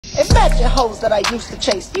Imagine hoes that I used to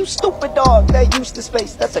chase. You stupid dog that used to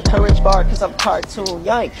space. That's a courage bar cause I'm cartoon.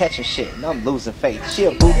 Y'all ain't catching shit and I'm losing faith. She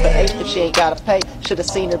a boo for 8 if she ain't gotta pay. Should've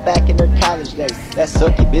seen her back in her college days. That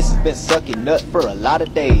sucky bitch has been sucking nut for a lot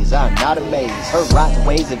of days. I'm not amazed. Her rotten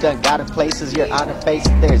ways have done got her places. You're on her face.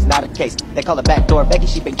 There's not a case. They call her backdoor Becky.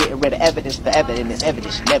 She been getting rid of evidence forever, and this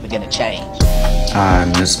evidence she never gonna change. I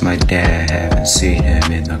miss my dad, haven't seen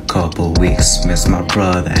him in a couple weeks. Miss my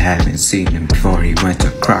brother, haven't seen him before he went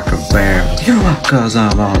to Cracker Barrel. You know what, cause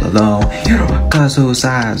I'm all alone. You know what, cause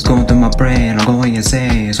suicide's going through my brain. I'm going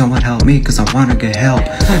insane, someone help me cause I wanna get help.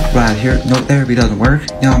 Right here, no therapy doesn't work.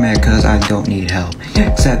 Y'all mad cause I don't need help.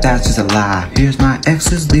 Except that's just a lie. Here's my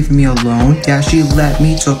exes leaving me alone. Yeah, she let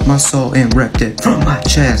me, took my soul and ripped it from my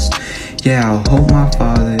chest. Yeah, I hope my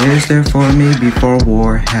father is there for me before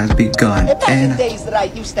war has begun. And back in the days that I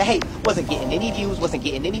used to hate, wasn't getting any views, wasn't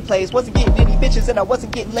getting any plays, wasn't getting any bitches, and I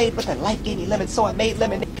wasn't getting laid, but then life gave me lemons, so I made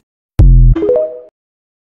lemonade.